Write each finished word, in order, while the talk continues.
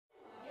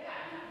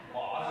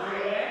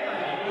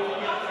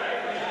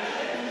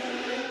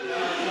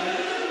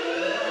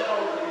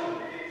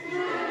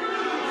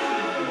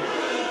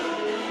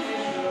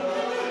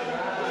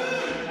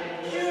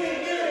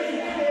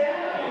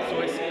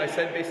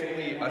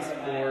basically us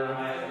four.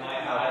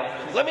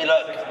 Let me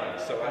look.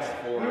 So us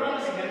four.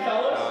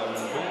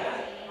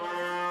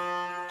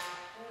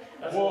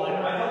 Whoa, I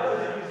thought that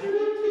was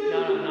no,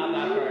 not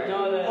that part. No,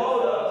 the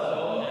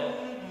solo.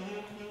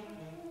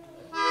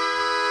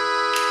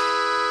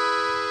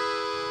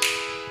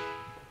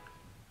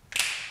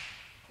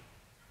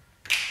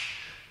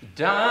 The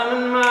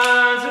diamond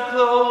mines are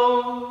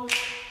closed,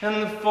 and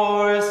the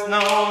forest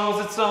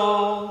knows it's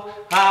old.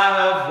 I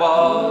have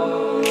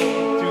walked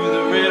through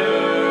the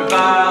river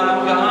by the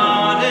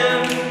garden.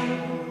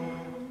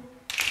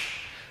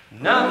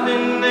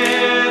 Nothing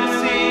there to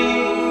see,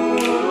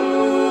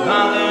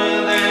 other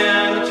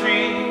than the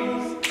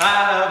trees. I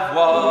have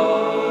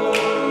walked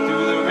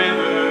through the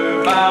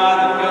river by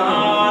the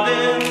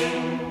garden.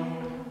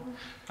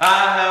 I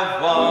have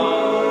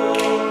walked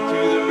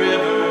through the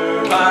river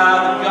by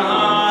the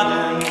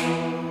garden.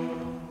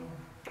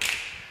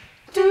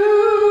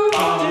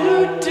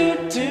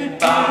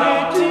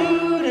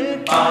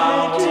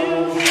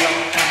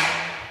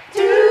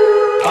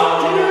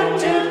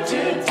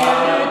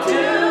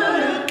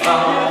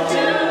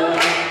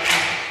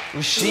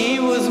 Well, she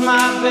was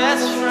my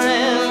best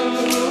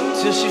friend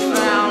till she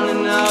found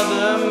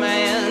another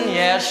man.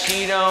 Yeah,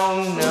 she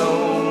don't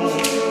know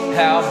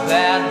how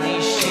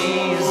badly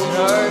she's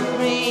hurt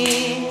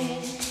me.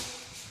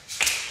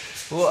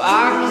 Well, I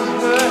could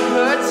hurt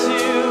her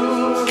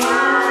too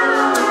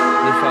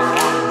if I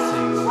wanted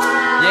to.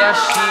 Yeah,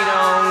 she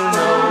don't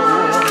know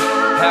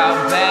how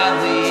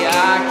badly I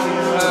can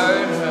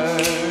hurt her.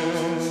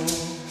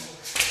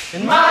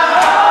 And my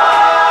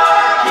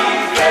heart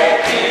keeps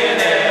breaking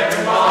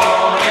every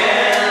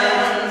morning,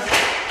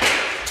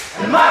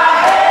 and my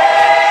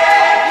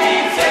head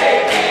keeps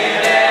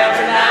aching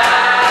every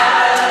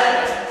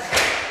night,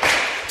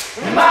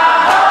 and my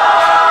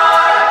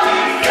heart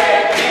keeps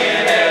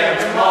breaking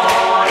every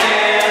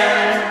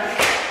morning,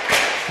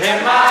 and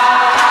my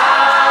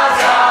eyes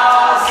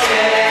are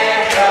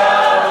sick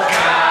of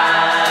crying.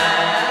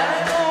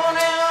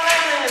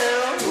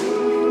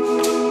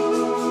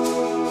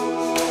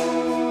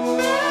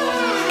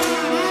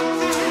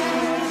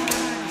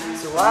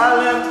 So I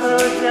left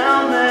her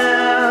down there